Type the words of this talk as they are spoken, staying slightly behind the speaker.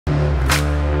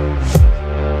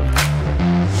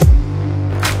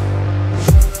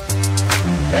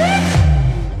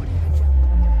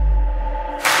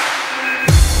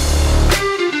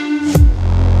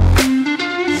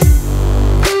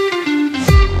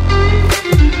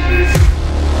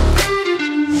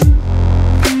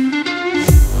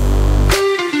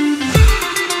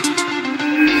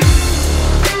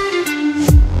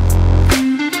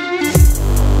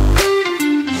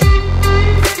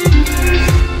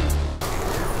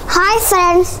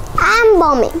friends, I am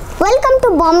Bhoumik. Welcome to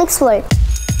Bhoumik's World.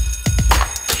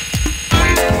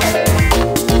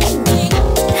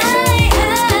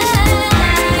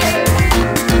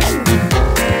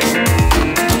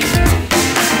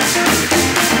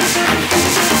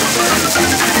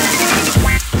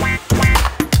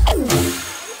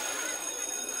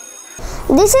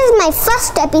 This is my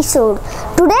first episode.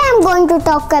 Today I am going to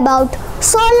talk about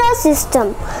solar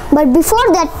system. But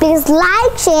before that, please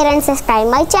like, share and subscribe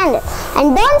my channel.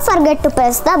 And don't forget to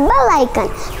press the bell icon.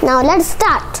 Now let's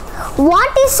start.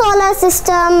 What is solar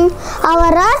system?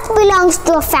 Our Earth belongs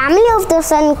to a family of the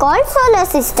sun called solar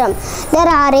system. There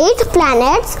are 8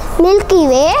 planets, Milky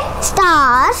Way,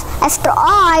 stars,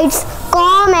 asteroids,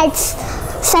 comets,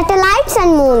 satellites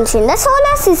and moons in the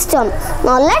solar system.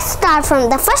 Now let's start from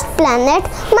the first planet,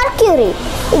 Mercury.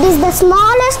 It is the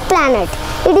smallest planet.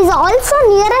 It is also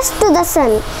nearest to the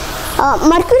sun.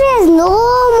 Mercury has no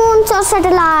moons or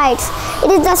satellites.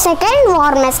 It is the second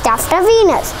warmest after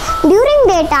Venus. During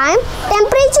daytime,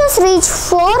 temperatures reach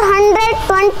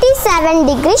 427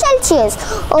 degrees Celsius.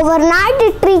 Overnight,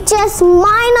 it reaches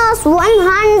minus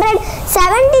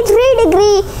 173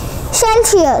 degrees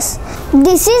Celsius.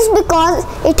 This is because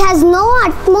it has no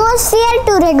atmosphere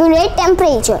to regulate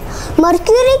temperature.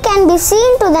 Mercury can be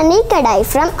seen to the naked eye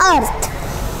from Earth.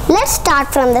 Let's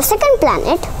start from the second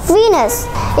planet, Venus.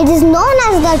 It is known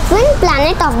as the twin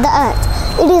planet of the Earth.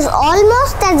 It is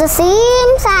almost at the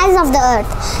same size of the Earth.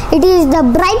 It is the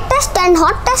brightest and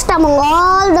hottest among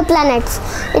all the planets.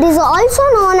 It is also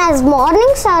known as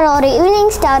morning star or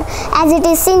evening star as it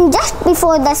is seen just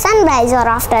before the sunrise or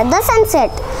after the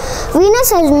sunset.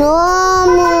 Venus has no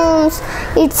moons.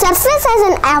 Its surface has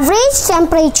an average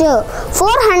temperature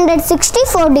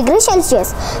 464 degrees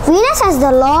Celsius. Venus has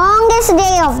the longest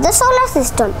day of the solar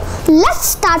system. Let's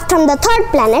start from the third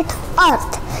planet,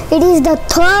 Earth. It is the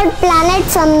third planet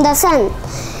from the sun.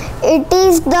 It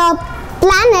is the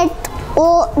planet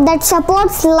that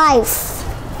supports life.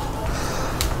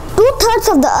 2/3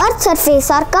 of the Earth's surface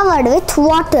are covered with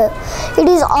water. It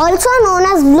is also known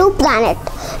as blue planet.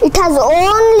 It has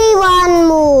only one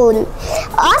moon.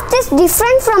 Earth is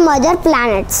different from other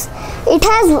planets. It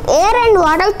has air and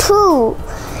water too.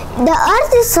 The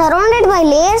Earth is surrounded by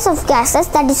layers of gases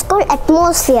that is called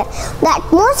atmosphere. The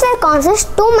atmosphere consists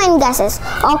of 2 main gases,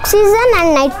 oxygen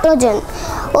and nitrogen.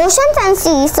 Oceans and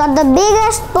seas are the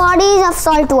biggest bodies of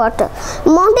salt water.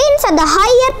 Mountains are the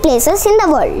higher places in the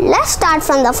world. Let's start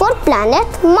from the fourth planet,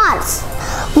 Mars.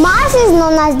 Mars is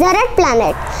known as the red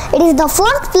planet. It is the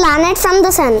 4th planet from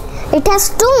the sun. It has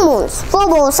 2 moons,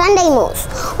 Phobos and Deimos.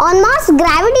 On Mars,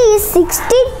 gravity is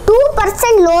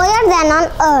 62% lower than on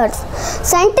Earth.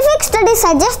 Scientific studies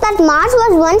suggest that Mars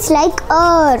was once like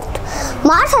Earth.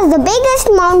 Mars has the biggest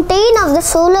mountain of the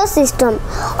solar system.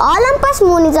 Olympus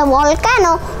moon is a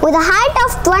volcano with a height of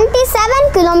 27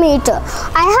 kilometers.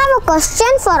 I have a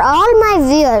question for all my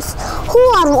viewers who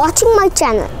are watching my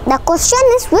channel. The question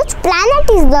is, which planet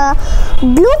is the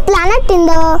blue planet in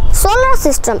the solar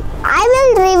system? I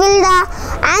will reveal the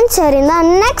answer in the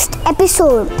next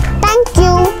episode. Thank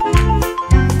you.